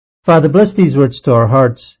Father, bless these words to our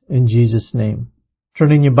hearts in Jesus' name.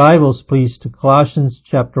 Turn in your Bibles, please, to Colossians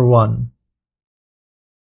chapter 1.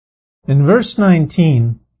 In verse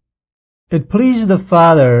 19, it pleased the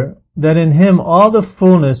Father that in him all the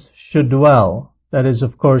fullness should dwell, that is,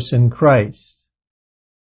 of course, in Christ,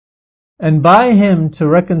 and by him to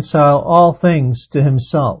reconcile all things to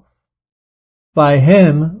himself. By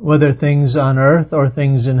him, whether things on earth or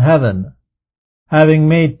things in heaven, having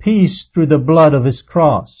made peace through the blood of his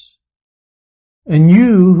cross. And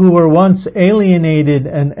you who were once alienated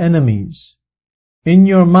and enemies, in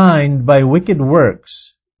your mind by wicked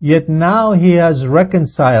works, yet now he has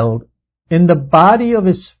reconciled in the body of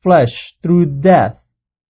his flesh through death,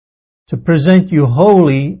 to present you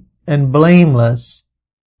holy and blameless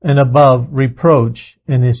and above reproach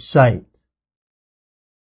in his sight.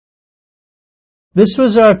 This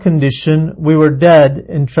was our condition. We were dead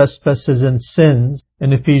in trespasses and sins,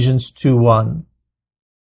 in Ephesians 2:1.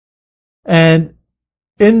 And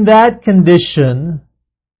in that condition,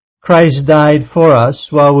 Christ died for us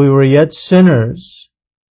while we were yet sinners,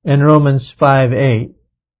 in Romans 5:8.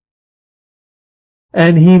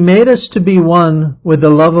 And he made us to be one with the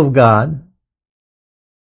love of God,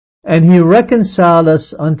 and he reconciled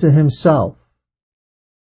us unto himself.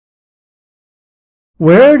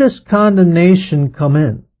 Where does condemnation come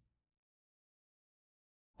in?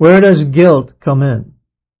 Where does guilt come in?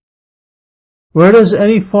 Where does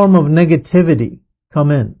any form of negativity come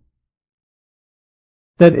in?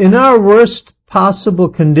 That in our worst possible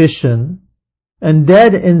condition, and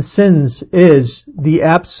dead in sins is the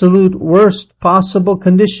absolute worst possible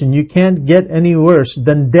condition. You can't get any worse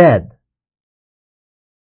than dead.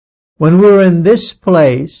 When we were in this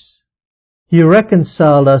place, he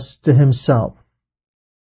reconciled us to himself.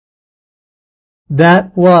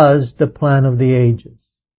 That was the plan of the ages.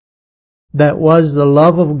 That was the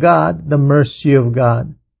love of God, the mercy of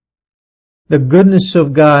God, the goodness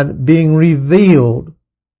of God being revealed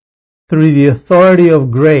through the authority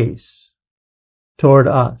of grace toward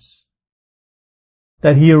us.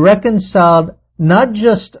 That he reconciled not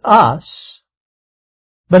just us,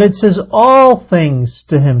 but it says all things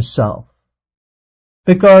to himself.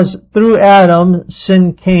 Because through Adam,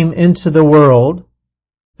 sin came into the world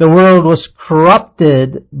was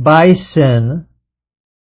corrupted by sin,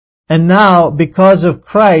 and now, because of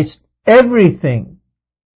Christ, everything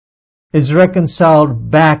is reconciled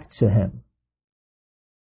back to him.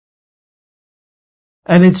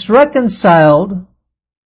 And it's reconciled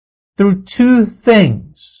through two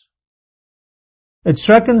things. It's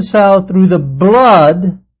reconciled through the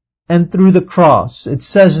blood and through the cross. It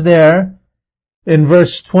says there in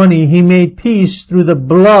verse 20, he made peace through the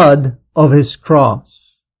blood of his cross.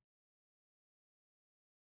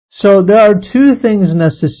 So there are two things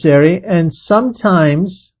necessary, and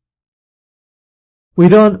sometimes we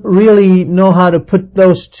don't really know how to put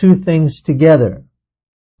those two things together.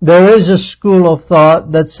 There is a school of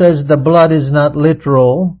thought that says the blood is not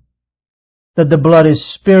literal, that the blood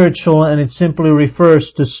is spiritual, and it simply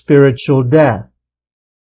refers to spiritual death.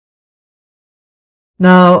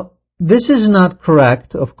 Now, this is not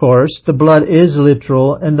correct, of course. The blood is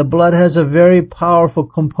literal, and the blood has a very powerful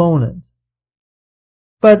component.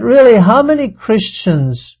 But really, how many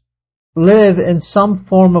Christians live in some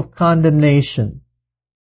form of condemnation?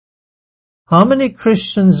 How many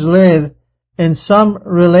Christians live in some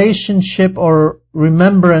relationship or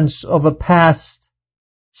remembrance of a past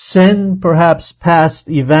sin, perhaps past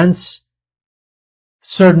events,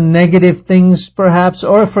 certain negative things perhaps,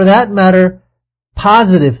 or for that matter,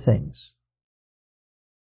 positive things?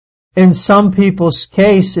 In some people's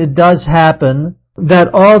case, it does happen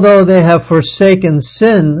that although they have forsaken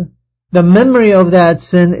sin, the memory of that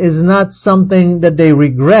sin is not something that they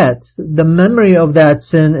regret. The memory of that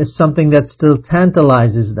sin is something that still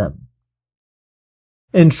tantalizes them.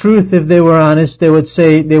 In truth, if they were honest, they would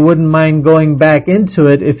say they wouldn't mind going back into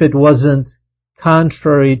it if it wasn't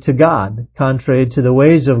contrary to God, contrary to the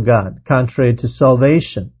ways of God, contrary to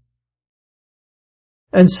salvation.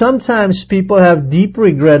 And sometimes people have deep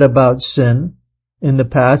regret about sin in the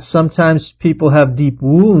past. Sometimes people have deep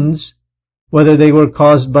wounds, whether they were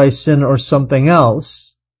caused by sin or something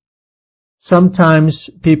else. Sometimes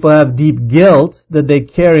people have deep guilt that they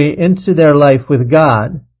carry into their life with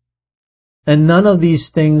God, and none of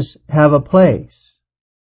these things have a place.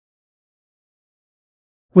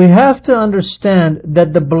 We have to understand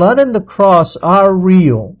that the blood and the cross are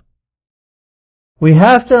real. We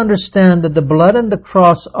have to understand that the blood and the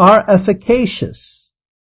cross are efficacious.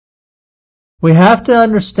 We have to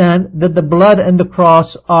understand that the blood and the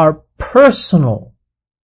cross are personal.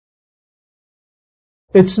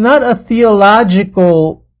 It's not a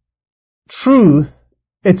theological truth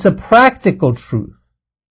It's a practical truth.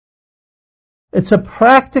 It's a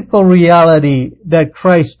practical reality that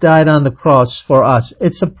Christ died on the cross for us.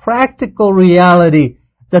 It's a practical reality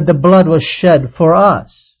that the blood was shed for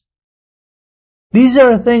us. These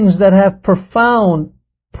are things that have profound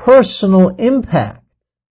personal impact.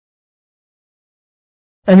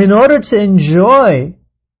 And in order to enjoy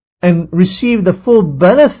and receive the full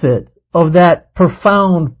benefit of that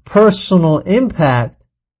profound personal impact,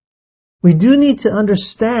 we do need to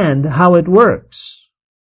understand how it works.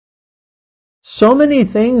 So many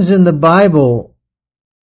things in the Bible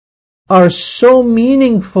are so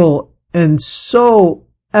meaningful and so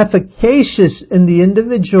efficacious in the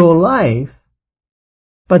individual life,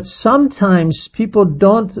 but sometimes people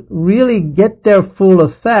don't really get their full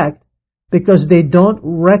effect because they don't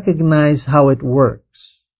recognize how it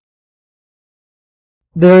works.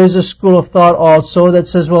 There is a school of thought also that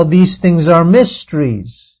says, well, these things are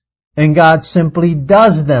mysteries, and God simply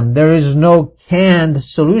does them. There is no canned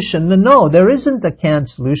solution. No, there isn't a canned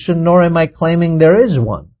solution, nor am I claiming there is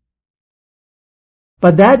one.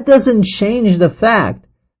 But that doesn't change the fact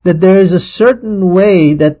that there is a certain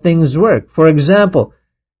way that things work. For example,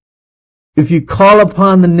 if you call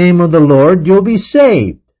upon the name of the Lord, you'll be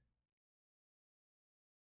saved.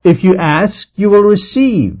 If you ask, you will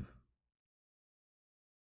receive.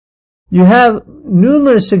 You have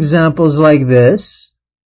numerous examples like this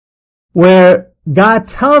where God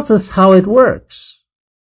tells us how it works.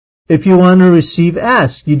 If you want to receive,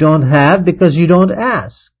 ask. You don't have because you don't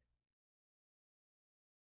ask.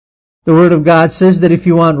 The Word of God says that if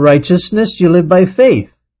you want righteousness, you live by faith.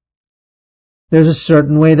 There's a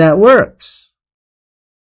certain way that works.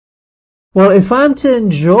 Well, if I'm to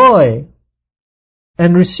enjoy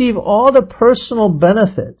and receive all the personal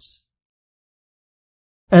benefits,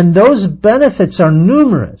 and those benefits are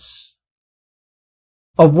numerous,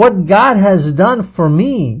 of what God has done for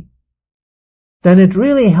me, then it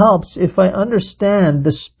really helps if I understand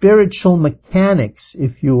the spiritual mechanics,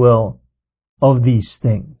 if you will, of these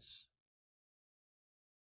things.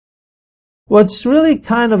 What's really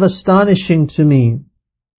kind of astonishing to me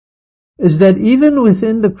is that even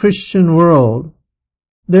within the Christian world,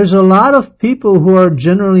 there's a lot of people who are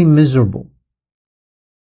generally miserable.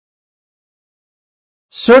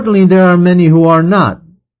 Certainly there are many who are not.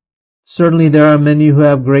 Certainly there are many who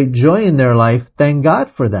have great joy in their life. Thank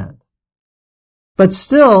God for that. But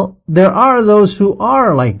still, there are those who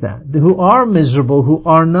are like that, who are miserable, who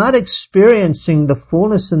are not experiencing the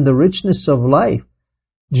fullness and the richness of life.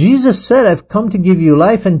 Jesus said, I've come to give you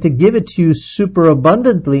life and to give it to you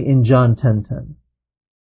superabundantly in John 10:10.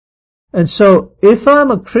 And so, if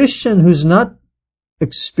I'm a Christian who's not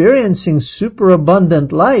experiencing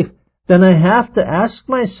superabundant life, then I have to ask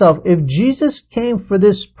myself, if Jesus came for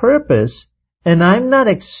this purpose and I'm not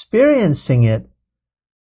experiencing it,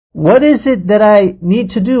 what is it that I need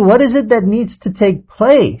to do? What is it that needs to take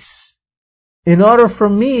place in order for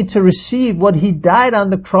me to receive what He died on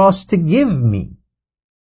the cross to give me?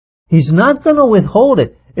 He's not going to withhold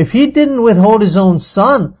it. If He didn't withhold His own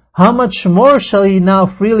Son, how much more shall He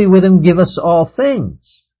now freely with Him give us all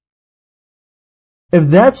things? If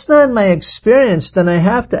that's not my experience, then I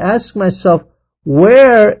have to ask myself,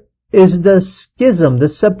 where is the schism, the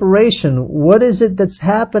separation? What is it that's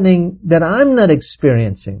happening that I'm not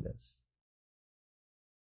experiencing this?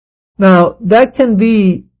 Now, that can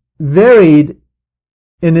be varied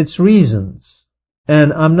in its reasons.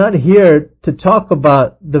 And I'm not here to talk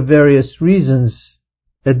about the various reasons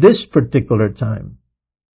at this particular time.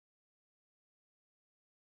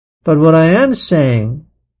 But what I am saying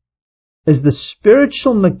is the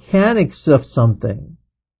spiritual mechanics of something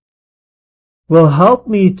will help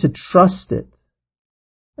me to trust it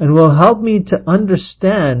and will help me to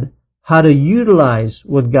understand how to utilize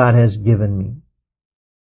what God has given me.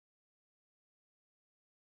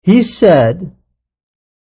 He said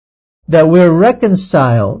that we're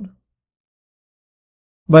reconciled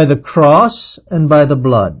by the cross and by the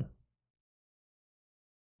blood.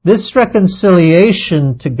 This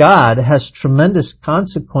reconciliation to God has tremendous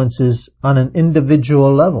consequences on an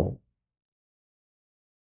individual level.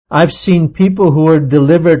 I've seen people who were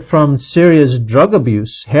delivered from serious drug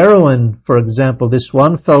abuse, heroin, for example. This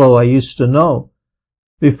one fellow I used to know,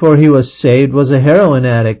 before he was saved, was a heroin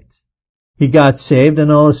addict. He got saved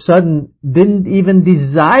and all of a sudden didn't even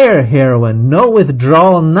desire heroin, no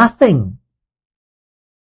withdrawal, nothing.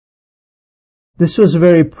 This was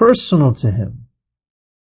very personal to him.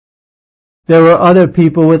 There were other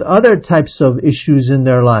people with other types of issues in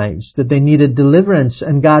their lives that they needed deliverance,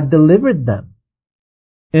 and God delivered them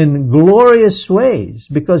in glorious ways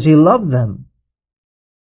because He loved them.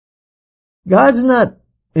 God's not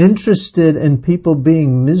interested in people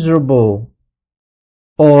being miserable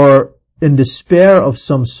or in despair of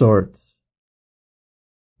some sort.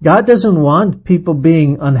 God doesn't want people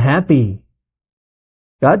being unhappy.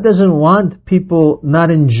 God doesn't want people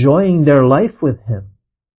not enjoying their life with Him.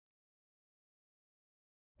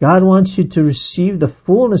 God wants you to receive the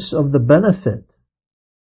fullness of the benefit,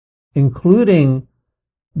 including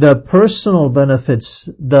the personal benefits,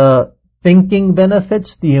 the thinking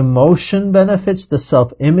benefits, the emotion benefits, the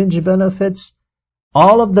self-image benefits,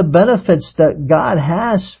 all of the benefits that God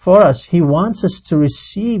has for us. He wants us to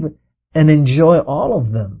receive and enjoy all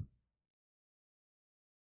of them.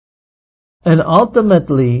 And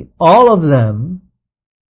ultimately, all of them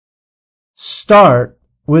start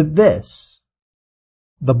with this: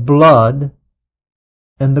 the blood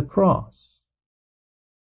and the cross.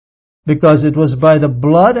 Because it was by the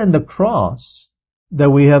blood and the cross that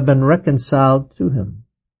we have been reconciled to Him.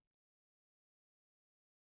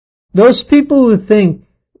 Those people who think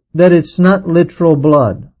that it's not literal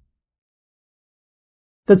blood,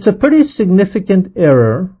 that's a pretty significant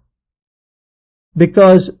error,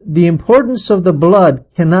 because the importance of the blood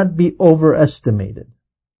cannot be overestimated.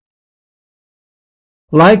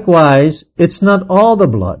 Likewise, it's not all the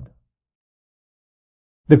blood.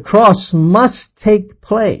 The cross must take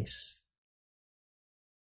place.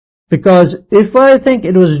 Because if I think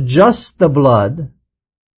it was just the blood,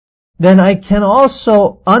 then I can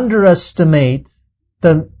also underestimate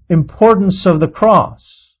the importance of the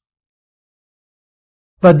cross.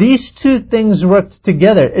 But these two things work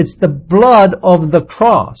together. It's the blood of the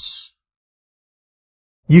cross.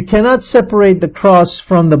 You cannot separate the cross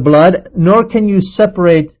from the blood, nor can you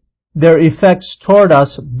separate their effects toward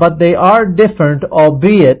us, but they are different,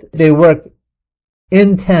 albeit they work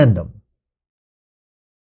in tandem.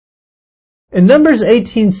 In Numbers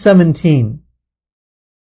 18:17,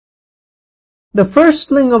 the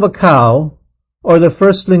firstling of a cow, or the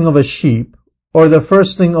firstling of a sheep, or the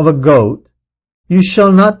firstling of a goat, you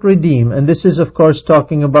shall not redeem. And this is, of course,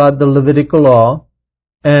 talking about the Levitical law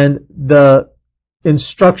and the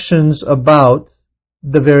instructions about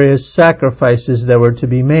the various sacrifices that were to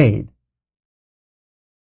be made.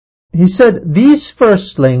 He said, these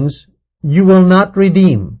firstlings you will not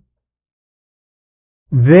redeem.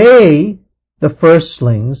 They, the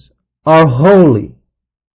firstlings, are holy.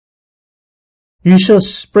 You shall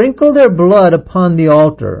sprinkle their blood upon the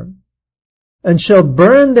altar, and shall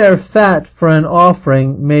burn their fat for an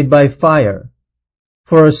offering made by fire,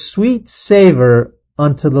 for a sweet savor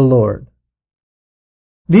unto the Lord.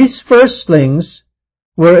 These firstlings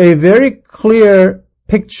were a very clear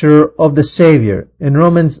picture of the Savior. In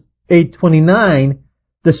Romans 8:29,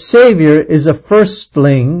 the Savior is a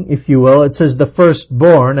firstling, if you will. It says the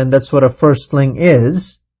firstborn, and that's what a firstling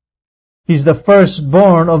is. He's the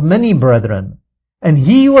firstborn of many brethren. And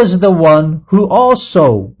He was the one who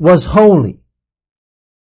also was holy.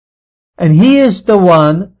 And He is the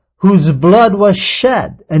one whose blood was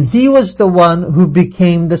shed. And He was the one who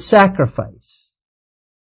became the sacrifice.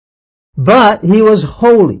 But He was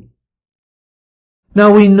holy.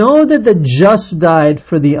 Now we know that the just died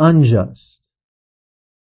for the unjust.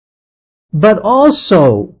 But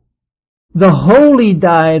also, the holy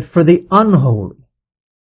died for the unholy.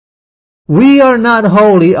 We are not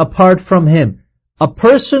holy apart from Him. A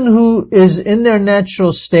person who is in their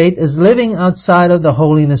natural state is living outside of the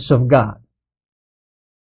holiness of God.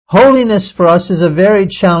 Holiness for us is a very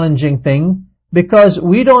challenging thing because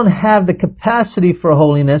we don't have the capacity for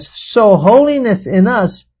holiness, so holiness in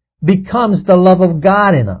us becomes the love of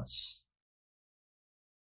God in us.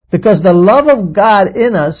 Because the love of God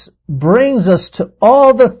in us brings us to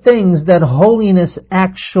all the things that holiness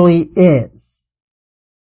actually is.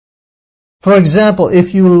 For example,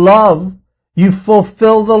 if you love, you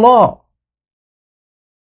fulfill the law.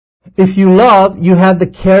 If you love, you have the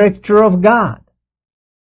character of God.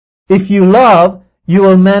 If you love, you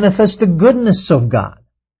will manifest the goodness of God.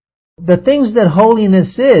 The things that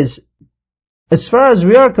holiness is, as far as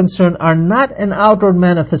we are concerned, are not an outward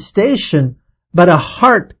manifestation, but a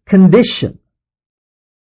heart condition.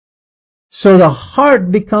 So the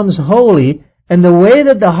heart becomes holy, and the way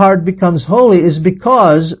that the heart becomes holy is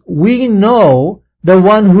because we know the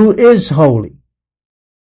one who is holy.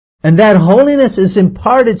 And that holiness is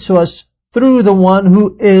imparted to us through the one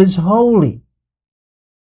who is holy.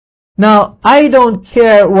 Now, I don't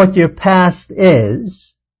care what your past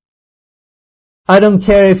is. I don't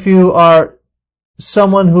care if you are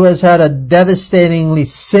someone who has had a devastatingly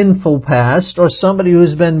sinful past or somebody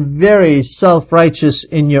who's been very self-righteous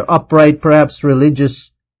in your upright, perhaps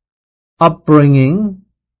religious upbringing.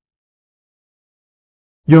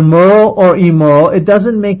 You're moral or immoral, it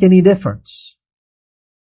doesn't make any difference.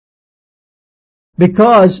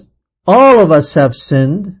 Because all of us have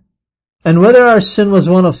sinned, and whether our sin was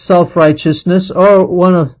one of self-righteousness or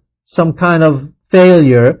one of some kind of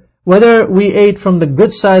failure, whether we ate from the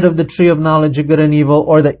good side of the tree of knowledge of good and evil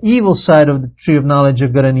or the evil side of the tree of knowledge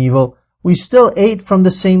of good and evil, we still ate from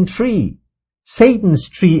the same tree, Satan's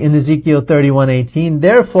tree in Ezekiel 31:18.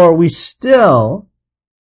 Therefore, we still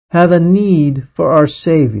have a need for our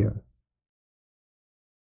Savior.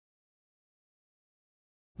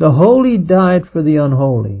 The holy died for the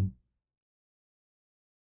unholy.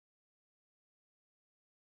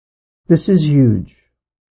 This is huge.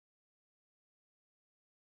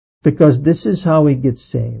 Because this is how we get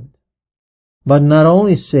saved. But not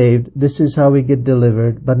only saved, this is how we get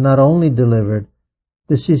delivered. But not only delivered,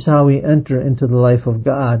 this is how we enter into the life of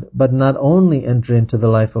God. But not only enter into the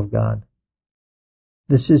life of God.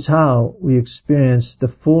 This is how we experience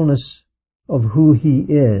the fullness of who He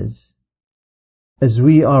is as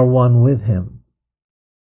we are one with Him.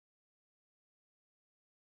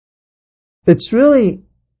 It's really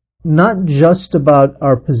not just about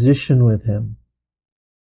our position with Him.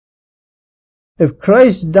 If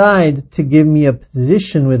Christ died to give me a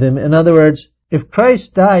position with Him, in other words, if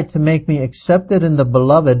Christ died to make me accepted in the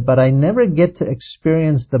Beloved, but I never get to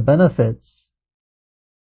experience the benefits,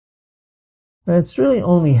 then it's really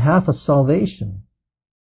only half a salvation.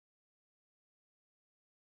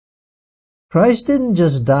 Christ didn't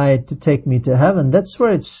just die to take me to heaven. That's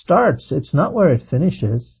where it starts. It's not where it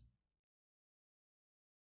finishes.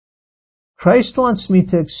 Christ wants me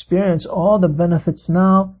to experience all the benefits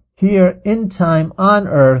now, here in time, on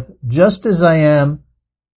earth, just as I am,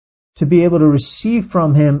 to be able to receive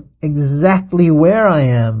from Him exactly where I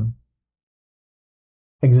am,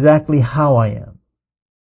 exactly how I am.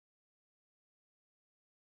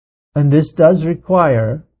 And this does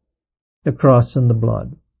require the cross and the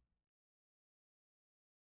blood.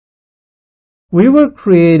 We were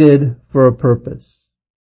created for a purpose.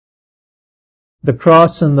 The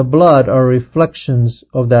cross and the blood are reflections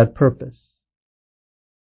of that purpose.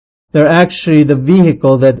 They're actually the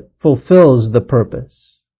vehicle that fulfills the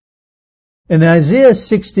purpose. In Isaiah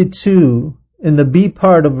 62, in the B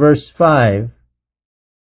part of verse 5,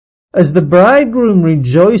 as the bridegroom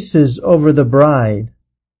rejoices over the bride,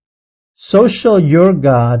 so shall your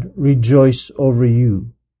God rejoice over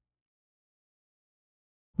you.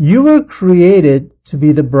 You were created to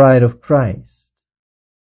be the bride of Christ.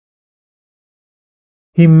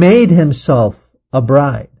 He made Himself a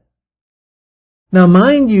bride. Now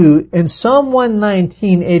mind you, in Psalm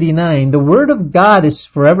 119:89, the Word of God is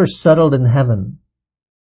forever settled in heaven.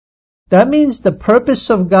 That means the purpose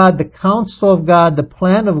of God, the counsel of God, the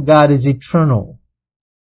plan of God is eternal.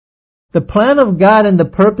 The plan of God and the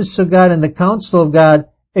purpose of God and the counsel of God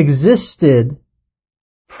existed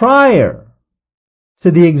prior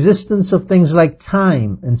to the existence of things like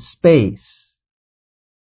time and space.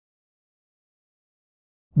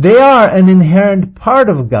 They are an inherent part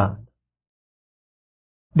of God.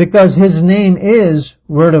 Because His name is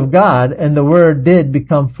Word of God, and the Word did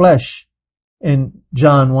become flesh in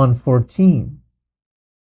John 1:14.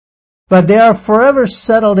 But they are forever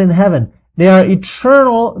settled in heaven. They are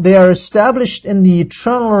eternal. They are established in the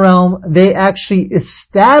eternal realm. They actually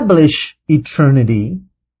establish eternity.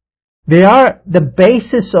 They are the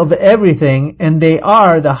basis of everything, and they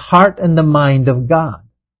are the heart and the mind of God.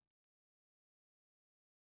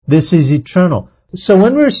 This is eternal. So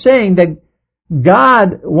when we're saying that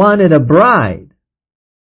God wanted a bride,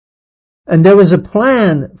 and there was a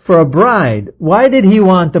plan for a bride, why did He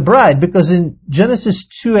want a bride? Because in Genesis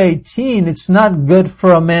 2:18, it's not good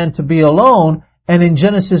for a man to be alone, and in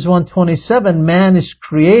Genesis 1:27, man is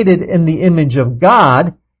created in the image of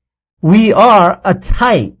God. We are a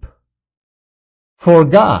type for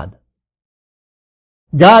God.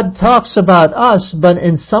 God talks about us, but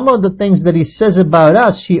in some of the things that He says about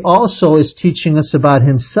us, He also is teaching us about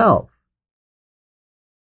Himself.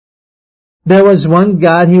 There was one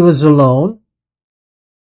God, He was alone.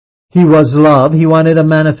 He was love. He wanted a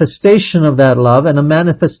manifestation of that love, and a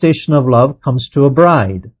manifestation of love comes to a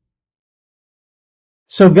bride.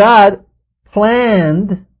 So God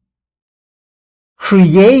planned,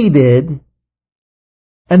 created,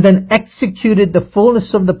 and then executed the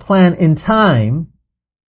fullness of the plan in time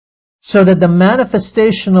so that the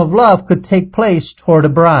manifestation of love could take place toward a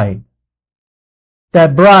bride.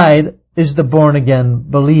 That bride is the born-again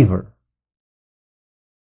believer.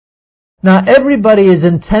 Now, everybody is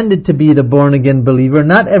intended to be the born-again believer.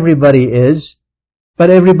 Not everybody is, but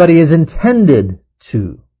everybody is intended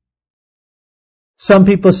to. Some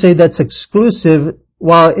people say that's exclusive,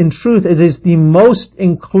 while in truth it is the most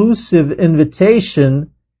inclusive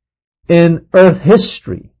invitation in earth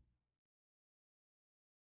history.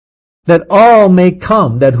 that all may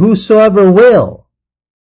come, that whosoever will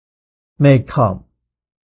may come.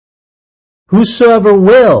 Whosoever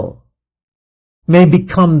will may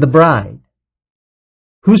become the bride.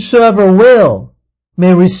 Whosoever will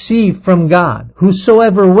may receive from God.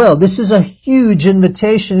 Whosoever will. This is a huge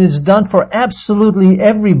invitation. It's done for absolutely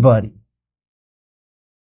everybody.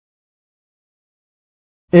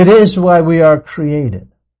 It is why we are created.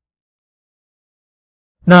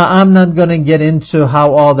 Now, I'm not going to get into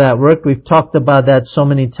how all that worked. We've talked about that so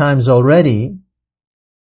many times already.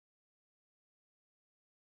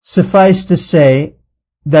 Suffice to say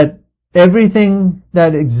that everything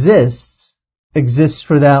that exists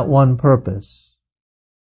for that one purpose.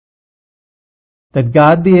 That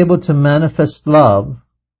God be able to manifest love,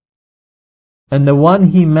 and the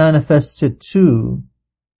one He manifests it to,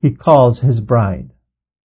 He calls His bride.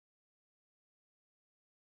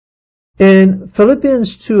 In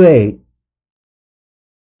Philippians 2:8,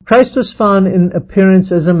 Christ was found in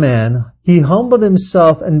appearance as a man. He humbled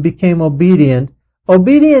Himself and became obedient.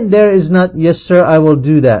 Obedient there is not, yes sir, I will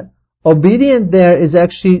do that. Obedient there is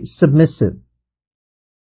actually submissive.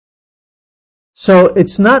 So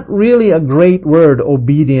it's not really a great word,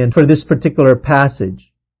 obedient, for this particular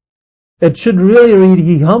passage. It should really read,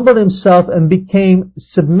 He humbled Himself and became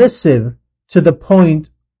submissive to the point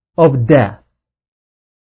of death.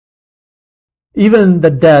 Even the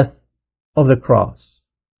death of the cross.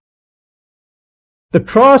 The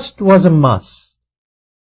cross was a must.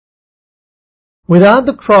 Without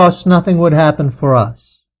the cross, nothing would happen for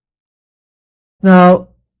us. Now,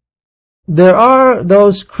 there are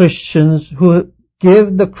those Christians who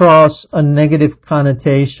give the cross a negative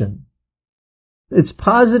connotation. It's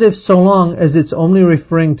positive so long as it's only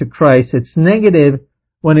referring to Christ. It's negative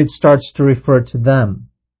when it starts to refer to them.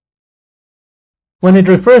 When it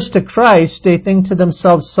refers to Christ, they think to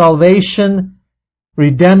themselves salvation,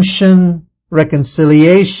 redemption,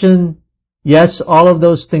 reconciliation. Yes, all of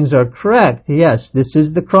those things are correct. Yes, this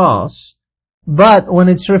is the cross. But when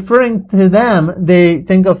it's referring to them, they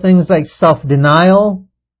think of things like self-denial,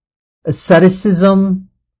 asceticism,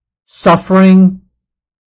 suffering,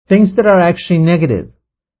 things that are actually negative.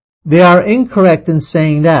 They are incorrect in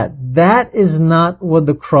saying that. That is not what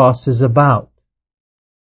the cross is about.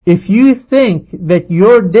 If you think that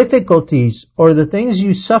your difficulties or the things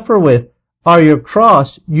you suffer with are your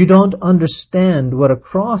cross, you don't understand what a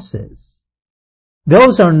cross is.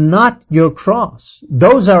 Those are not your cross.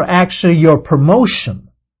 Those are actually your promotion.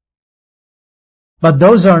 But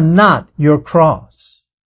those are not your cross.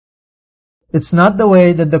 It's not the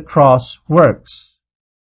way that the cross works.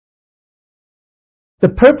 The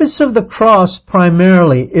purpose of the cross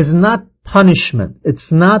primarily is not punishment.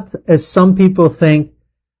 It's not, as some people think,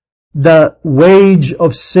 the wage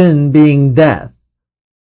of sin being death.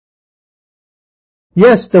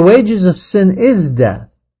 Yes, the wages of sin is death.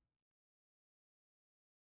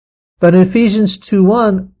 But in Ephesians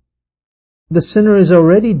 2:1, the sinner is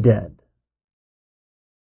already dead.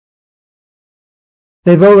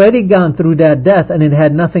 They've already gone through that death, and it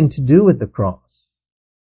had nothing to do with the cross.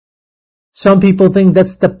 Some people think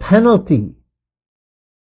that's the penalty.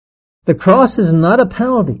 The cross is not a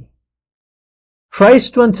penalty.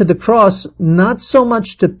 Christ went to the cross not so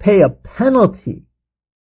much to pay a penalty.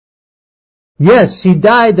 Yes, He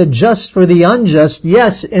died the just for the unjust.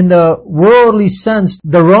 Yes, in the worldly sense,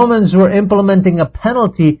 the Romans were implementing a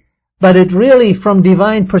penalty, but it really, from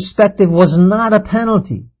divine perspective, was not a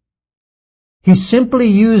penalty. He simply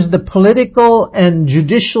used the political and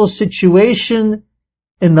judicial situation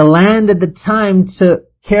in the land at the time to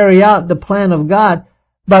carry out the plan of God.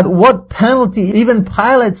 But what penalty? Even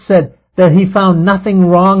Pilate said that he found nothing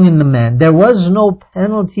wrong in the man. There was no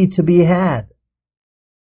penalty to be had.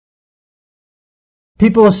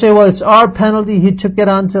 People will say, well, it's our penalty. He took it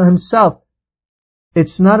onto Himself.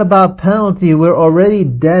 It's not about penalty. We're already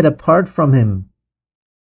dead apart from Him.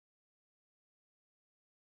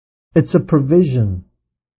 It's a provision.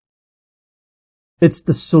 It's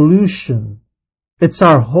the solution. It's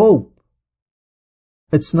our hope.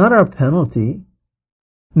 It's not our penalty.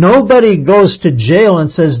 Nobody goes to jail and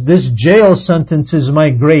says, this jail sentence is my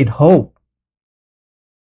great hope.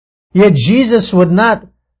 Yet Jesus would not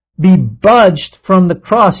be budged from the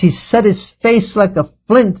cross. He set His face like a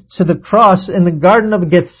flint to the cross in the Garden of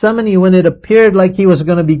Gethsemane when it appeared like He was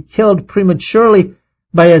going to be killed prematurely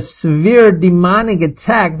by a severe demonic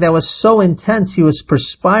attack that was so intense He was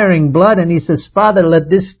perspiring blood, and He says, Father, let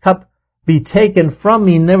this cup be taken from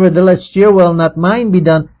me. Nevertheless, your will, not mine, be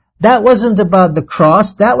done. That wasn't about the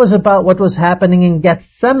cross. That was about what was happening in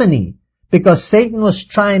Gethsemane, because Satan was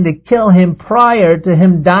trying to kill Him prior to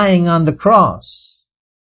Him dying on the cross.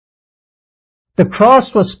 The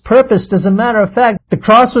cross was purposed. As a matter of fact, the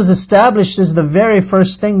cross was established as the very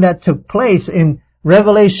first thing that took place. In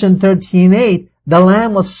Revelation 13:8, the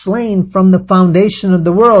Lamb was slain from the foundation of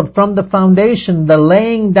the world. From the foundation, the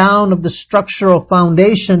laying down of the structural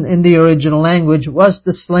foundation in the original language was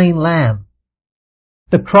the slain Lamb.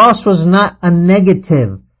 The cross was not a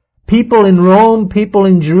negative. People in Rome, people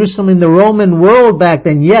in Jerusalem, in the Roman world back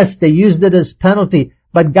then, yes, they used it as penalty,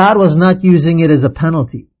 but God was not using it as a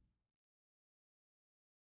penalty.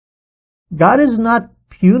 God is not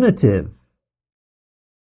punitive.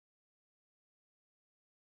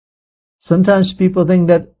 Sometimes people think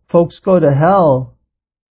that folks go to hell,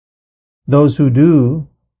 those who do,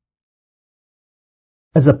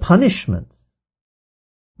 as a punishment.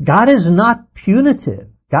 God is not punitive.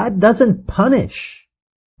 God doesn't punish.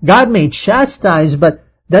 God may chastise, but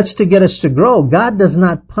that's to get us to grow. God does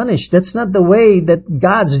not punish. That's not the way that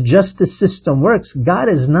God's justice system works. God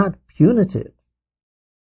is not punitive.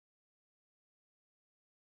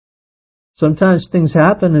 Sometimes things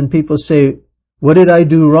happen and people say, what did I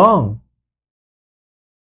do wrong?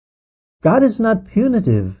 God is not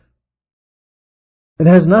punitive. It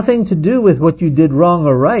has nothing to do with what you did wrong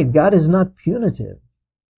or right. God is not punitive.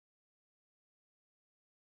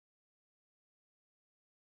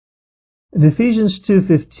 In Ephesians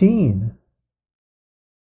 2:15,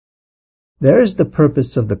 there is the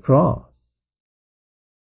purpose of the cross.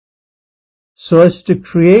 So as to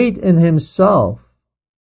create in Himself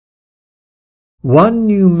one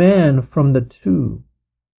new man from the two.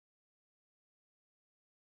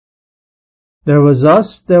 There was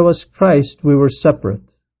us, there was Christ, we were separate.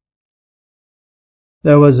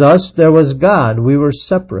 There was us, there was God, we were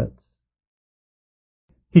separate.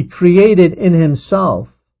 He created in Himself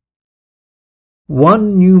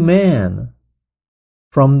one new man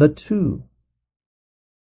from the two,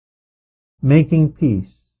 making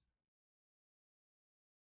peace.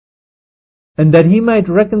 And that He might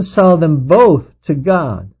reconcile them both to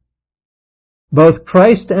God, both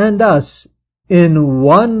Christ and us, in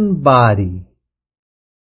one body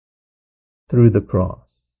through the cross.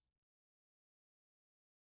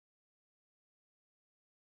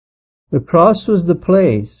 The cross was the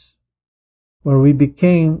place where we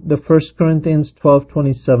became the 1 Corinthians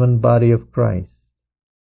 12:27 body of Christ.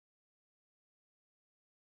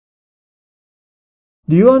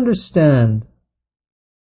 Do you understand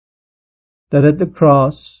that at the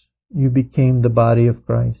cross you became the body of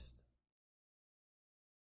Christ?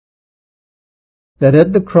 That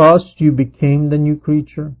at the cross you became the new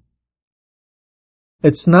creature?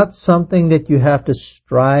 It's not something that you have to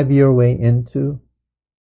strive your way into.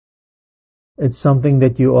 It's something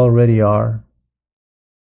that you already are.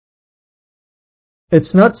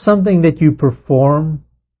 It's not something that you perform.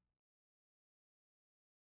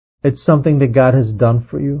 It's something that God has done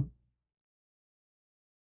for you.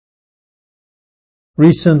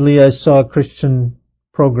 Recently I saw a Christian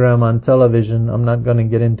program on television. I'm not going to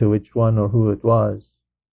get into which one or who it was.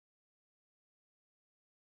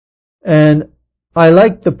 And I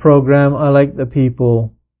liked the program. I liked the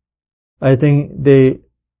people. I think they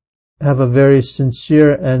have a very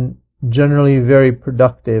sincere and generally very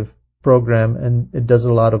productive program, and it does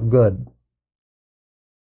a lot of good.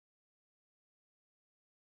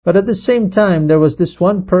 But at the same time, there was this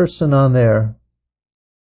one person on there,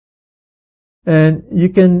 and you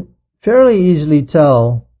can fairly easily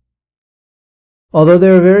tell, although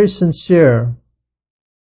they're very sincere,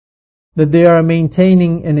 that they are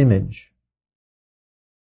maintaining an image.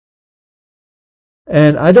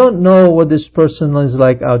 And I don't know what this person is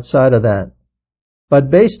like outside of that. But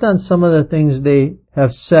based on some of the things they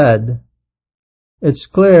have said, it's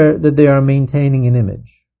clear that they are maintaining an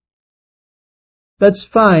image. That's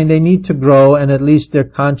fine. They need to grow, and at least they're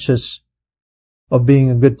conscious of being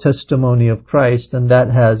a good testimony of Christ, and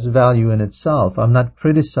that has value in itself. I'm not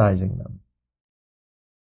criticizing them.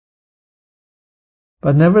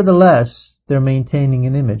 But nevertheless, they're maintaining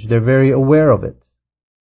an image. They're very aware of it.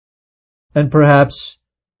 And perhaps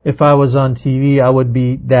if I was on TV, I would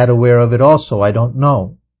be that aware of it also. I don't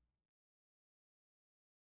know.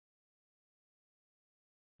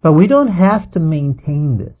 But we don't have to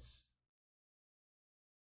maintain this.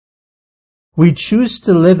 We choose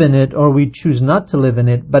to live in it or we choose not to live in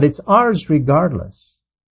it, but it's ours regardless.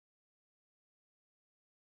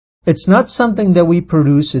 It's not something that we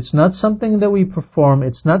produce. It's not something that we perform.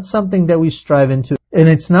 It's not something that we strive into. And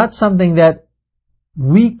it's not something that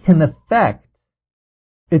we can affect.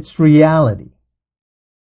 It's reality.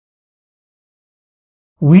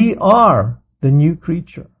 We are the new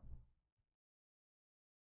creature.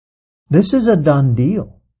 This is a done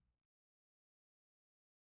deal.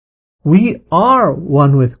 We are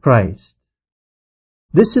one with Christ.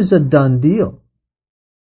 This is a done deal.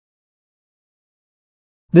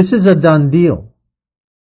 This is a done deal.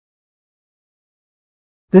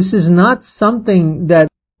 This is not something that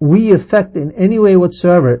we affect in any way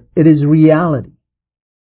whatsoever. It is reality.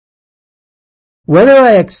 Whether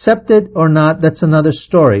I accept it or not, that's another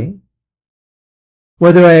story.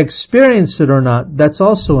 Whether I experience it or not, that's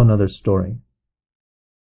also another story.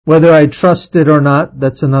 Whether I trust it or not,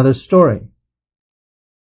 that's another story.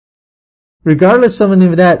 Regardless of any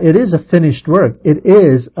of that, it is a finished work. It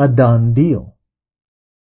is a done deal.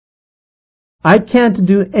 I can't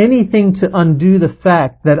do anything to undo the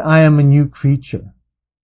fact that I am a new creature.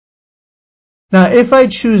 Now, if I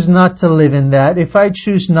choose not to live in that, if I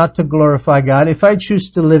choose not to glorify God, if I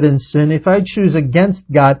choose to live in sin, if I choose against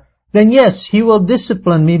God, then yes, He will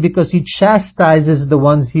discipline me because He chastises the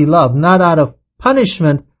ones He loves, not out of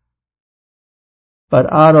punishment,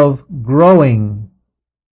 but out of growing.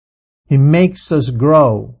 He makes us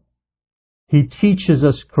grow. He teaches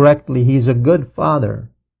us correctly. He's a good Father.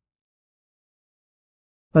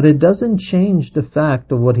 But it doesn't change the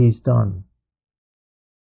fact of what He's done.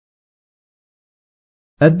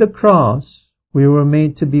 At the cross, we were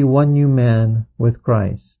made to be one new man with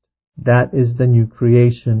Christ. That is the new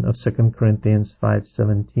creation of 2 Corinthians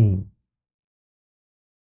 5:17.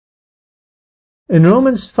 In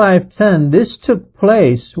Romans 5:10, this took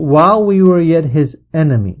place while we were yet His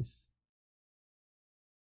enemies.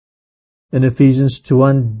 In Ephesians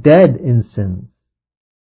 2:1, dead in sins.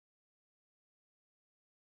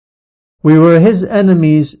 We were His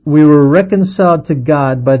enemies. We were reconciled to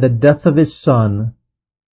God by the death of His Son.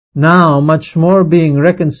 Now, much more being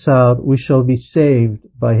reconciled, we shall be saved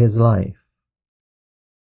by His life.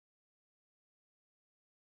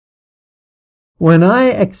 When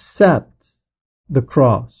I accept the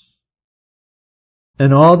cross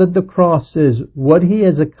and all that the cross is, what He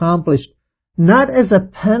has accomplished, not as a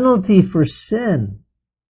penalty for sin,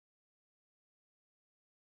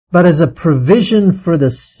 but as a provision for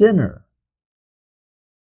the sinner.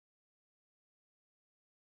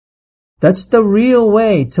 That's the real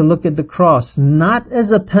way to look at the cross, not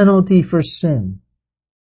as a penalty for sin,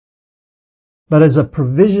 but as a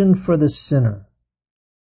provision for the sinner.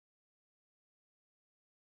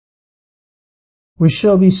 We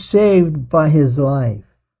shall be saved by His life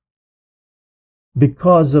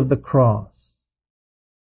because of the cross.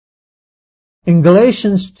 In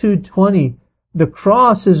Galatians 2:20, the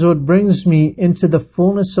cross is what brings me into the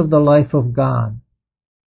fullness of the life of God.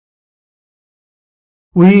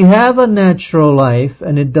 We have a natural life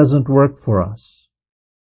and it doesn't work for us.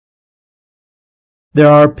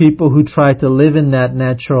 There are people who try to live in that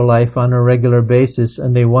natural life on a regular basis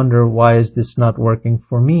and they wonder, why is this not working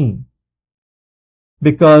for me?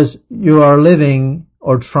 Because you are living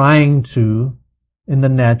or trying to in the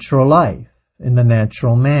natural life, in the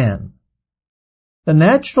natural man. The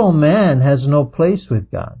natural man has no place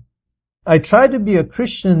with God. I try to be a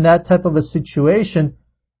Christian in that type of a situation,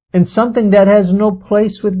 in something that has no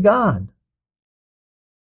place with God.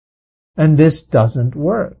 And this doesn't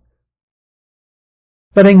work.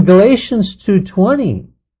 But in Galatians 2:20,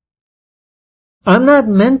 I'm not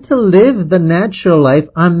meant to live the natural life.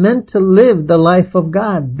 I'm meant to live the life of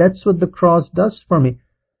God. That's what the cross does for me.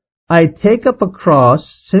 I take up a cross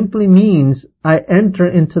simply means I enter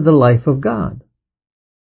into the life of God.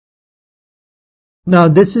 Now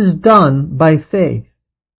this is done by faith.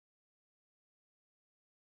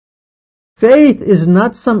 Faith is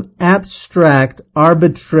not some abstract,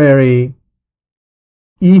 arbitrary,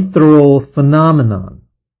 ethereal phenomenon.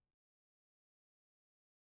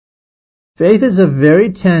 Faith is a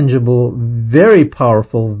very tangible, very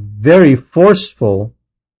powerful, very forceful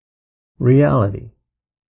reality.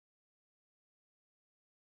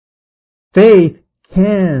 Faith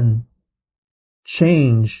can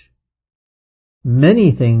change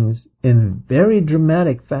many things in very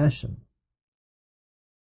dramatic fashion.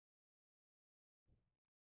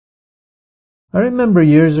 I remember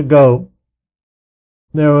years ago,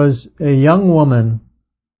 there was a young woman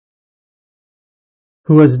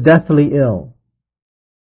who was deathly ill.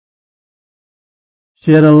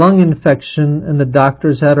 She had a lung infection and the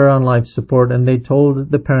doctors had her on life support and they told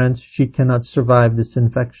the parents she cannot survive this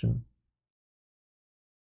infection.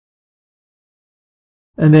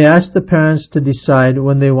 And they asked the parents to decide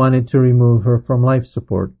when they wanted to remove her from life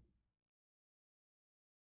support.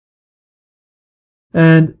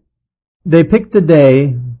 And they picked a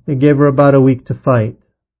day. They gave her about a week to fight.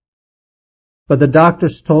 But the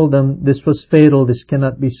doctors told them this was fatal, this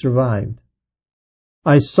cannot be survived.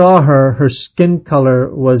 I saw her, her skin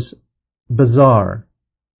color was bizarre.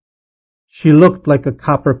 She looked like a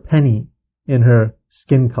copper penny in her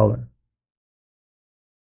skin color.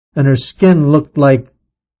 and her skin looked like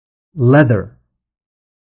leather,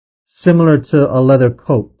 similar to a leather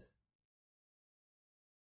coat.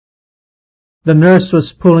 The nurse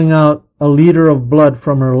was pulling out a liter of blood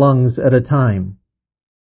from her lungs at a time,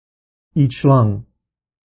 each lung.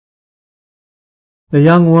 The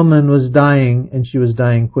young woman was dying, and she was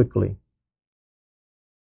dying quickly.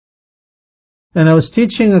 And I was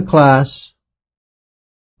teaching a class,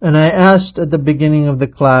 and I asked at the beginning of the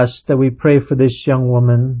class that we pray for this young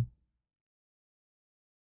woman,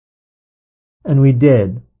 and we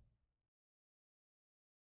did.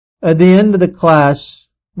 At the end of the class,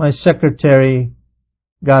 my secretary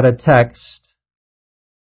got a text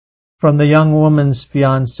from the young woman's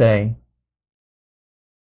fiancé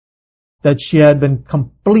that she had been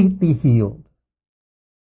completely healed.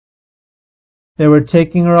 They were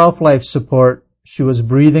taking her off life support. She was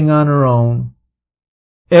breathing on her own.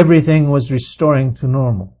 Everything was restoring to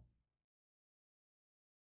normal.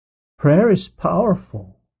 Prayer is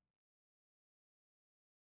powerful.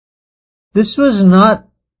 This was not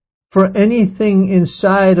for anything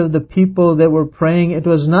inside of the people that were praying. It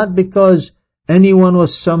was not because anyone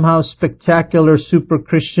was somehow spectacular, super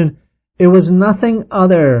Christian. It was nothing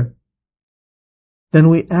other than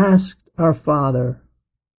we asked our Father.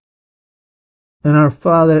 And our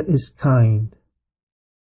Father is kind.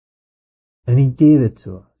 And He gave it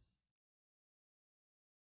to us.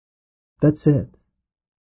 That's it.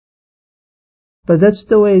 But that's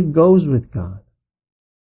the way it goes with God.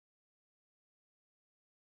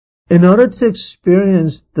 In order to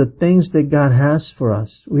experience the things that God has for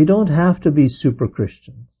us, we don't have to be super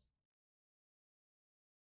Christians.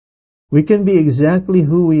 We can be exactly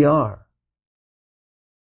who we are.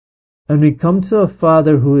 And we come to a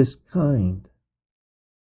Father who is kind.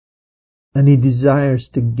 And He desires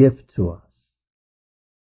to give to us.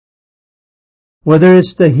 Whether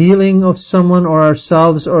it's the healing of someone or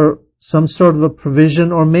ourselves or some sort of a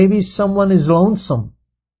provision, or maybe someone is lonesome.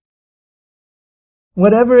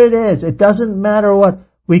 Whatever it is, it doesn't matter what.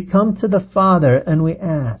 We come to the Father and we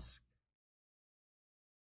ask.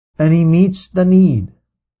 And He meets the need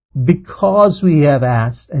because we have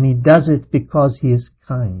asked, and He does it because He is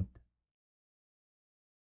kind.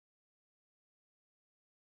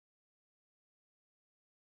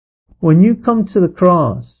 When you come to the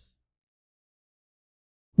cross,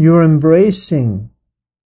 you're embracing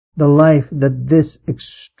the life that this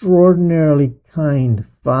extraordinarily kind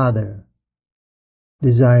Father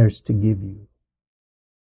desires to give you.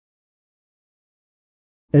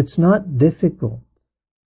 It's not difficult.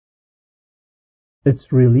 It's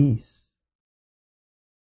release.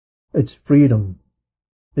 It's freedom.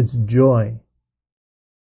 It's joy.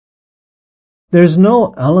 There's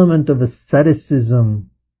no element of asceticism.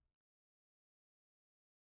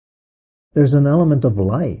 There's an element of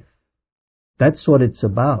life. That's what it's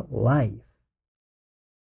about, life.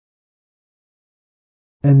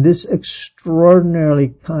 And this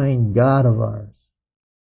extraordinarily kind God of ours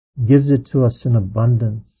gives it to us in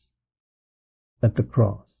abundance at the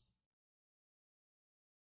cross.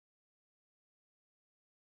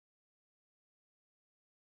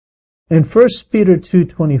 In 1 Peter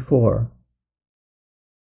 2:24,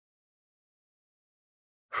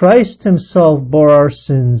 Christ Himself bore our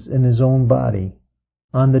sins in His own body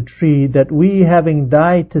on the tree, that we, having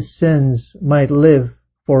died to sins, might live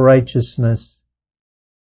for righteousness,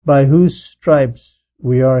 by whose stripes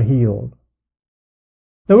we are healed.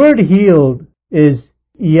 The word healed is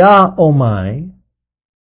iaomai,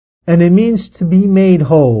 and it means to be made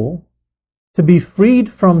whole, to be freed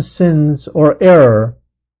from sins or error,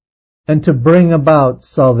 and to bring about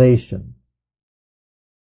salvation.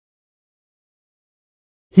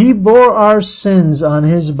 He bore our sins on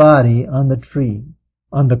His body on the tree,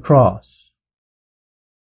 on the cross,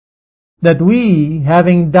 that we,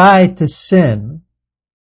 having died to sin,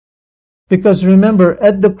 because remember,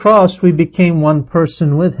 at the cross we became one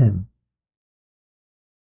person with Him.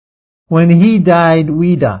 When He died,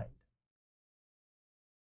 we died.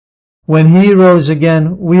 When He rose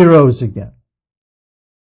again, we rose again.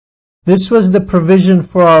 This was the provision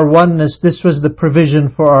for our oneness. This was the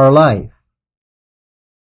provision for our life.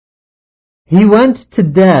 He went to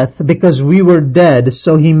death because we were dead,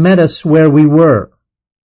 so He met us where we were.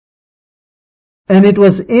 And it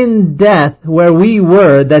was in death where we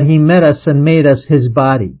were that He met us and made us His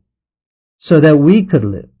body, so that we could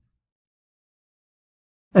live.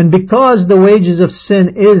 And because the wages of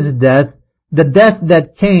sin is death, the death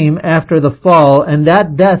that came after the fall, and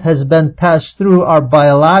that death has been passed through our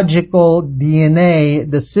biological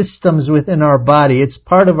DNA, the systems within our body. It's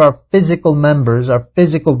part of our physical members, our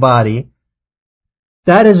physical body.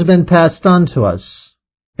 That has been passed on to us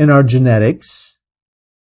in our genetics.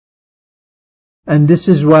 And this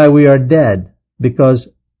is why we are dead, because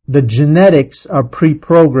the genetics are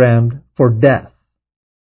pre-programmed for death.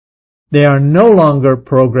 They are no longer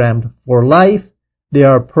programmed for life, they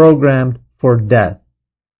are programmed for death.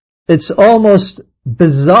 It's almost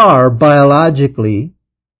bizarre biologically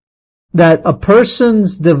that a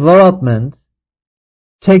person's development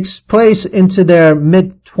takes place into their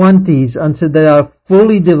mid-20s until they are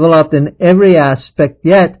fully developed in every aspect,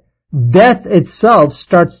 yet death itself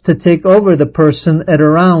starts to take over the person at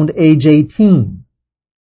around age 18.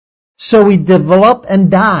 So we develop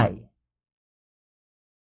and die.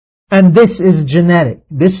 And this is genetic.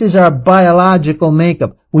 This is our biological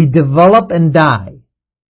makeup. We develop and die.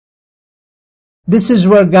 This is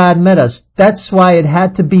where God met us. That's why it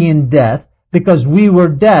had to be in death, because we were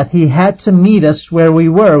death. He had to meet us where we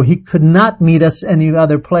were. He could not meet us any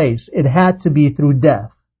other place. It had to be through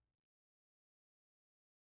death.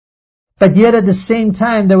 But yet at the same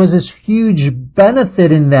time, there was this huge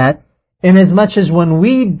benefit in that, inasmuch as when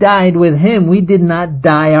we died with Him, we did not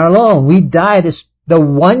die alone. We died as the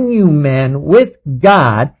one new man with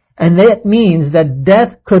God, and that means that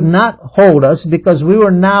death could not hold us because we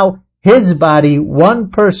were now His body,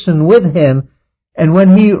 one person with Him, and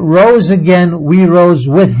when He rose again, we rose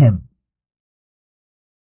with Him.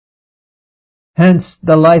 Hence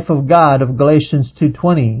the life of God of Galatians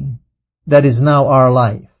 2:20, that is now our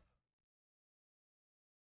life.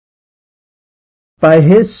 By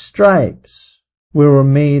His stripes we were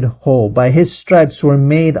made whole. By His stripes we were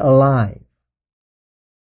made alive.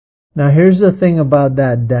 Now here's the thing about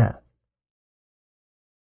that death.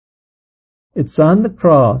 It's on the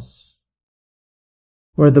cross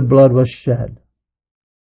where the blood was shed.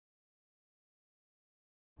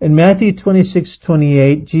 In Matthew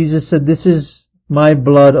 26:28, Jesus said, "This is my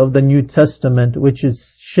blood of the New Testament, which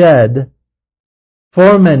is shed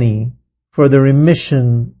for many for the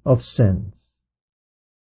remission of sins."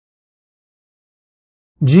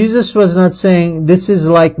 Jesus was not saying, "This is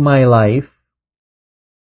like my life.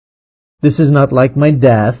 This is not like my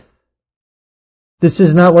death. This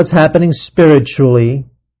is not what's happening spiritually.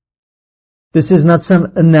 This is not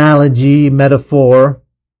some analogy, metaphor."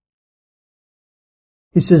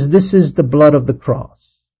 He says, this is the blood of the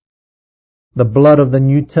cross. The blood of the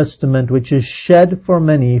New Testament, which is shed for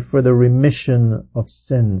many for the remission of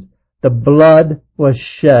sins. The blood was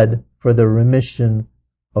shed for the remission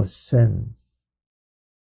of sins.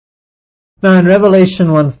 Now in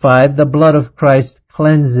Revelation 1:5, the blood of Christ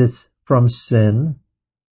cleanses from sin.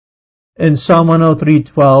 In Psalm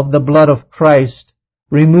 103:12, the blood of Christ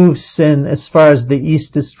removes sin as far as the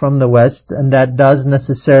east is from the west, and that does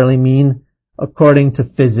necessarily mean, according to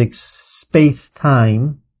physics,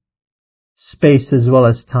 space-time, space as well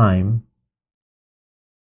as time.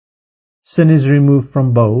 Sin is removed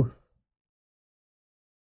from both.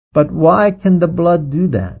 But why can the blood do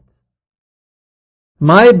that?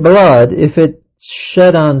 My blood, if it's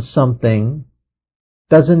shed on something,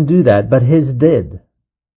 doesn't do that, but His did.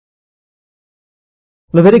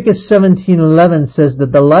 Leviticus 17:11 says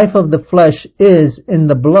that the life of the flesh is in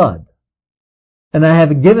the blood. And I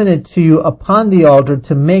have given it to you upon the altar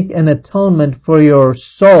to make an atonement for your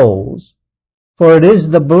souls, for it is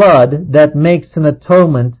the blood that makes an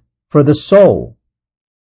atonement for the soul.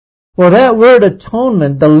 Well, that word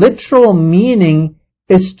atonement, the literal meaning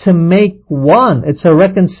is to make one. It's a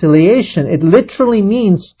reconciliation. It literally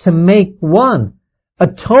means to make one.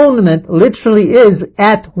 Atonement literally is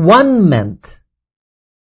at one-ment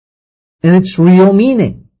in its real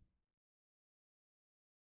meaning.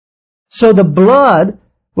 So the blood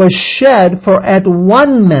was shed for at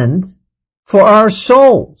one-ment for our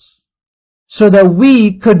souls, so that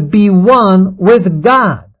we could be one with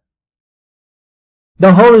God.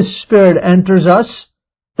 The Holy Spirit enters us,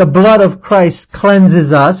 the blood of Christ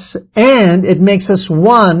cleanses us, and it makes us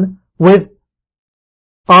one with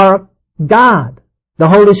our God, the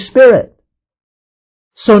Holy Spirit.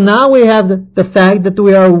 So now we have the fact that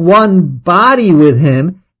we are one body with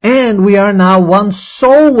Him, and we are now one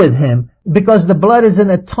soul with Him, because the blood is an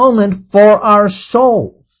atonement for our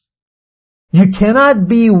souls. You cannot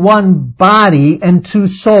be one body and two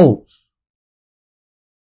souls.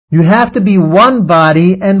 You have to be one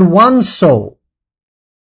body and one soul.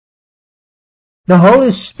 The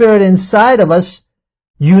Holy Spirit inside of us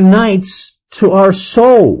unites to our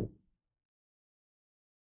soul.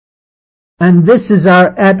 And this is our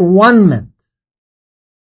at one-ment.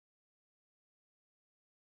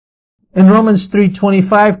 In Romans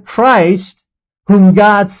 3:25, Christ, whom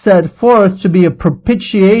God set forth to be a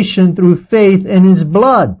propitiation through faith in His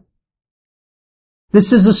blood.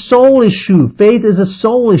 This is a soul issue. Faith is a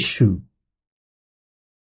soul issue.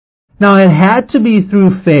 Now it had to be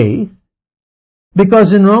through faith,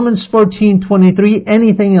 Because in Romans 14:23,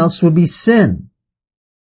 anything else would be sin.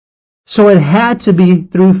 So it had to be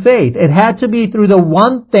through faith. It had to be through the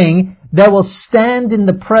one thing that will stand in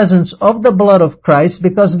the presence of the blood of Christ,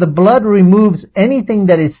 because the blood removes anything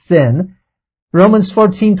that is sin. Romans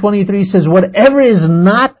 14:23 says, whatever is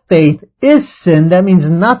not faith is sin. That means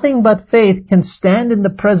nothing but faith can stand in the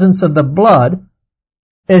presence of the blood.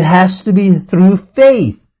 It has to be through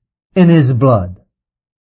faith in His blood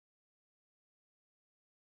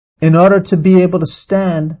in order to be able to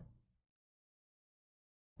stand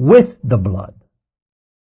with the blood.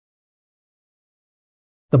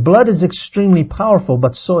 The blood is extremely powerful,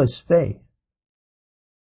 but so is faith.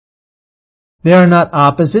 They are not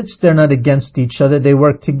opposites. They're not against each other. They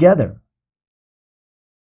work together.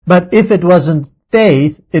 But if it wasn't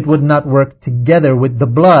faith, it would not work together with the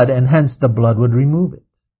blood, and hence the blood would remove it.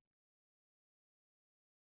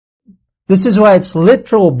 This is why it's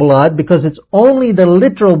literal blood, because it's only the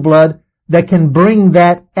literal blood that can bring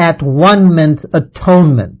that at-one-ment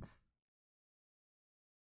atonement.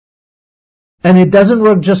 And it doesn't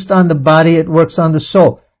work just on the body, it works on the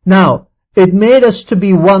soul. Now, it made us to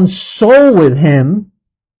be one soul with Him,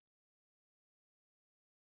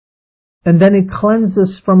 and then it cleansed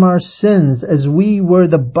us from our sins. As we were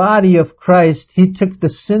the body of Christ, He took the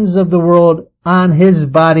sins of the world on His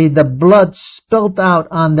body. The blood spilt out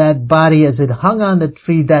on that body as it hung on the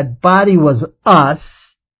tree. That body was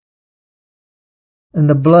us, and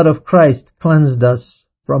the blood of Christ cleansed us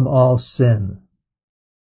from all sin.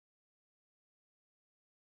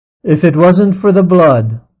 If it wasn't for the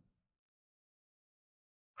blood,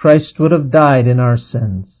 Christ would have died in our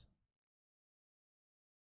sins,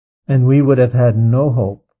 and we would have had no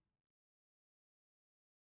hope.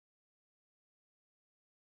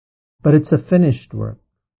 But it's a finished work.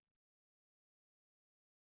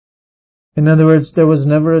 In other words, there was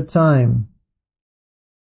never a time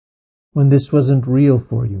when this wasn't real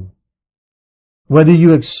for you. Whether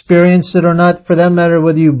you experience it or not, for that matter,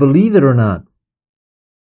 whether you believe it or not,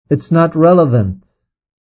 it's not relevant.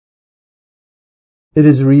 It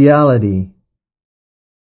is reality.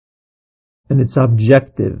 And it's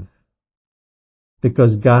objective,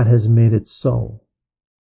 because God has made it so.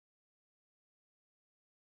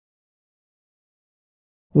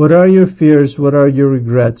 What are your fears? What are your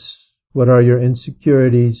regrets? What are your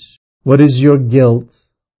insecurities? What is your guilt?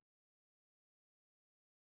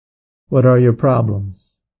 What are your problems?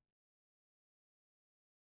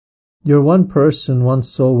 You're one person, one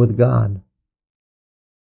soul with God,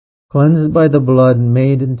 cleansed by the blood,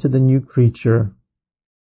 made into the new creature.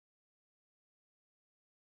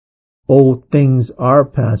 Old things are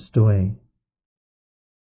passed away,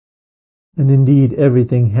 and indeed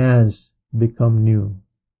everything has become new.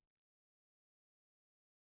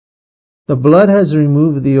 The blood has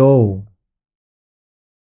removed the old,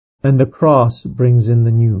 and the cross brings in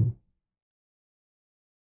the new.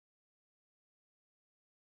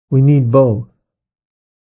 We need both.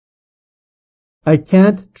 I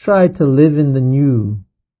can't try to live in the new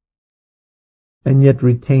and yet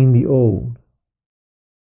retain the old.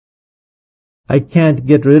 I can't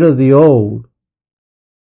get rid of the old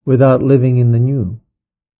without living in the new.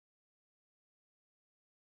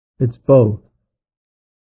 It's both.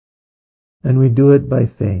 And we do it by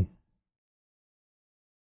faith.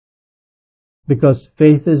 Because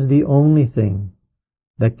faith is the only thing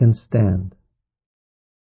that can stand.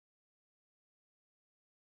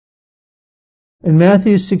 In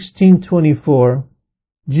Matthew 16:24,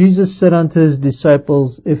 Jesus said unto His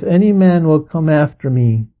disciples, If any man will come after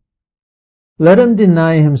me, let him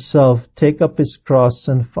deny himself, take up his cross,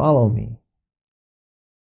 and follow me.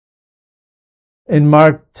 In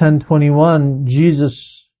Mark 10:21,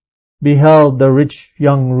 Jesus beheld the rich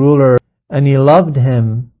young ruler, and He loved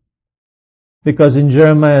him, because in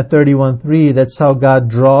Jeremiah 31:3, that's how God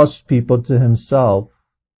draws people to Himself.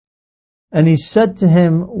 And He said to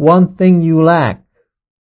him, one thing you lack,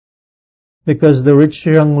 because the rich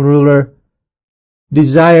young ruler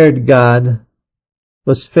desired God,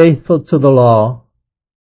 was faithful to the law,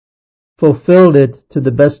 fulfilled it to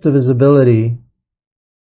the best of his ability,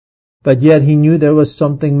 but yet he knew there was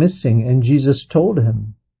something missing, and Jesus told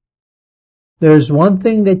him, there's one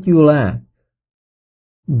thing that you lack.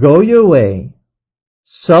 Go your way,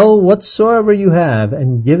 sell whatsoever you have,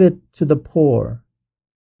 and give it to the poor,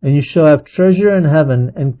 and you shall have treasure in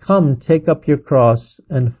heaven, and come, take up your cross,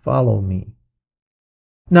 and follow me.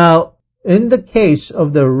 Now, in the case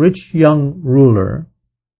of the rich young ruler,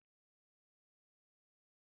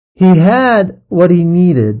 he had what he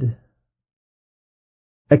needed,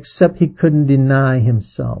 except he couldn't deny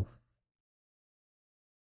himself.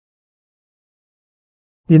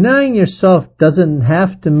 Denying yourself doesn't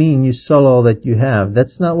have to mean you sell all that you have.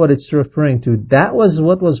 That's not what it's referring to. That was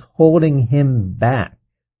what was holding him back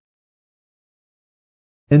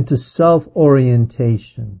into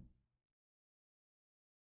self-orientation.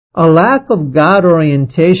 A lack of God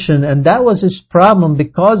orientation, and that was his problem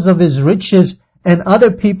because of his riches, and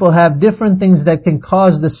other people have different things that can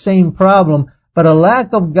cause the same problem, but a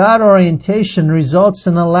lack of God orientation results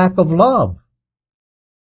in a lack of love.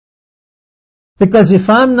 Because if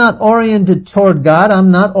I'm not oriented toward God, I'm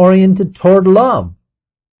not oriented toward love.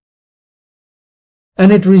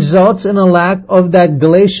 And it results in a lack of that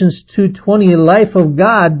Galatians 2:20 life of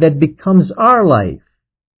God that becomes our life.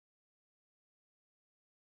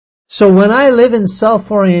 So when I live in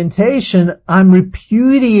self-orientation, I'm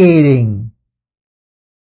repudiating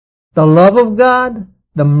the love of God,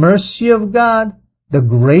 the mercy of God, the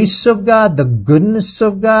grace of God, the goodness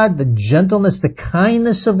of God, the gentleness, the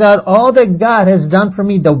kindness of God, all that God has done for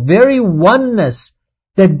me, the very oneness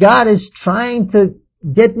that God is trying to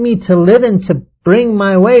get me to live in, to bring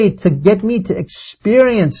my way, to get me to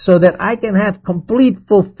experience so that I can have complete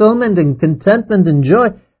fulfillment and contentment and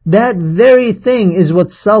joy. That very thing is what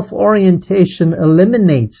self-orientation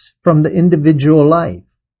eliminates from the individual life.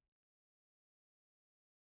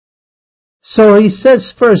 So he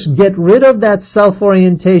says first, get rid of that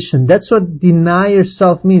self-orientation. That's what deny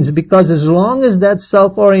yourself means, because as long as that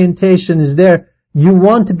self-orientation is there, you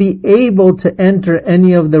won't be able to enter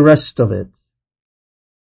any of the rest of it.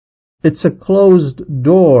 It's a closed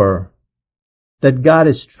door that God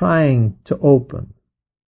is trying to open.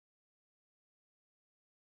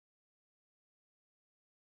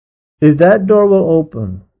 If that door will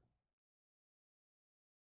open,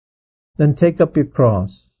 then take up your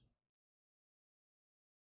cross.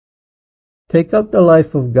 Take up the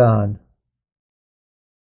life of God.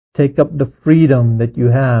 Take up the freedom that you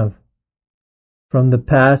have from the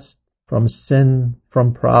past, from sin,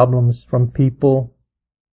 from problems, from people,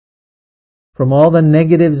 from all the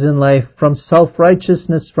negatives in life, from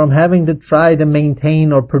self-righteousness, from having to try to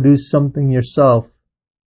maintain or produce something yourself.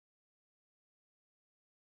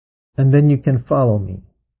 And then you can follow me.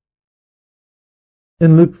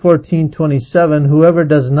 In Luke 14:27, whoever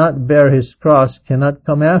does not bear his cross cannot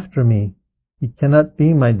come after me. He cannot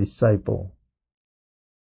be my disciple.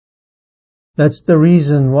 That's the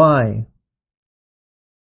reason why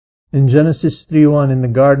in Genesis 3:1 in the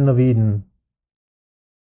Garden of Eden,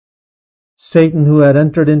 Satan, who had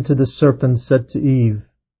entered into the serpent, said to Eve,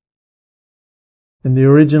 in the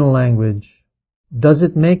original language, does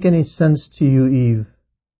it make any sense to you, Eve?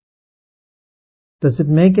 Does it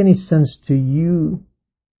make any sense to you?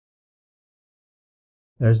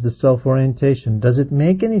 There's the self-orientation. Does it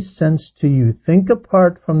make any sense to you? Think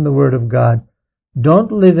apart from the Word of God.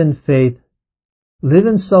 Don't live in faith. Live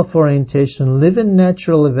in self-orientation. Live in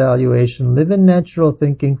natural evaluation. Live in natural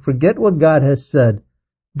thinking. Forget what God has said.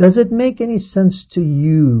 Does it make any sense to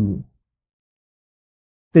you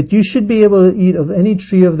that you should be able to eat of any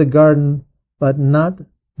tree of the garden, but not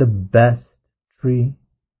the best tree?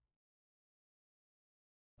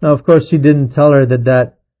 Now, of course, he didn't tell her that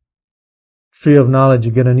that tree of knowledge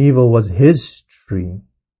of good and evil was his tree.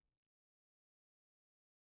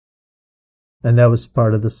 And that was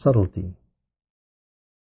part of the subtlety.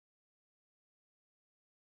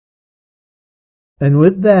 And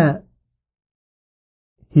with that,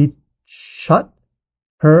 he shut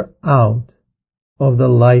her out of the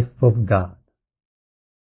life of God.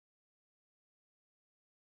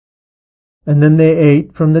 And then they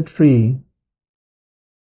ate from the tree,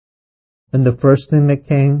 and the first thing that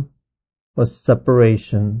came was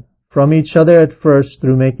separation from each other at first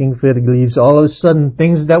through making fig leaves. All of a sudden,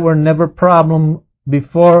 things that were never problem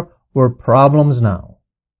before were problems now.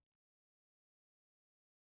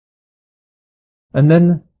 And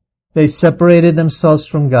then they separated themselves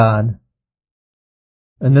from God.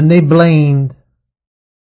 And then they blamed.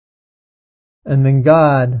 And then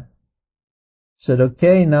God said,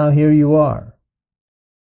 okay, now here you are.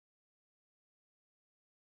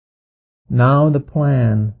 Now the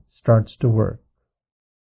plan starts to work.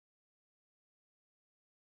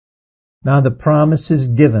 Now the promise is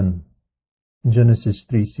given in Genesis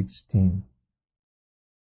 3:16.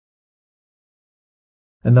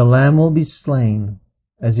 And the Lamb will be slain,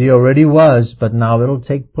 as he already was, but now it'll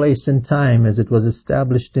take place in time as it was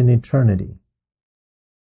established in eternity.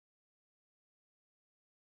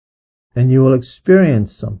 And you will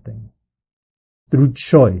experience something through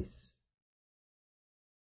choice.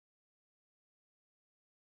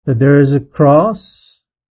 That there is a cross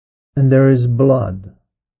and there is blood.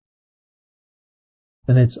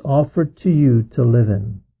 And it's offered to you to live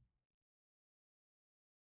in.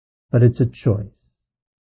 But it's a choice.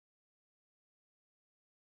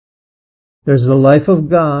 There's the life of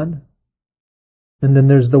God, and then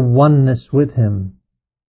there's the oneness with Him.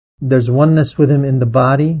 There's oneness with Him in the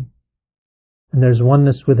body, and there's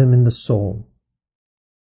oneness with Him in the soul.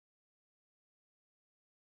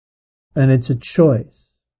 And it's a choice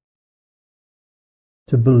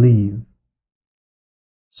to believe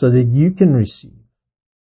so that you can receive.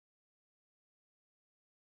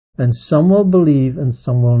 And some will believe and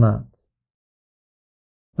some will not.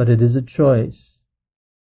 But it is a choice.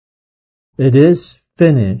 It is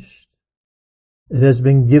finished. It has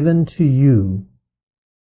been given to you.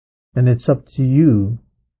 And it's up to you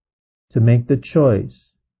to make the choice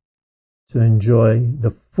to enjoy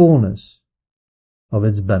the fullness of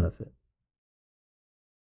its benefit.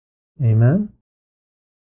 Amen?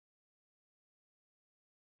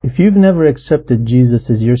 If you've never accepted Jesus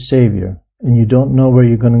as your Savior, and you don't know where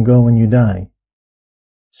you're going to go when you die,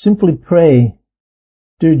 simply pray,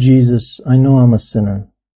 "Dear Jesus, I know I'm a sinner.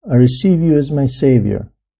 I receive you as my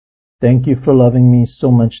Savior. Thank you for loving me so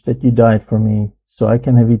much that you died for me, so I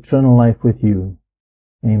can have eternal life with you.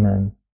 Amen."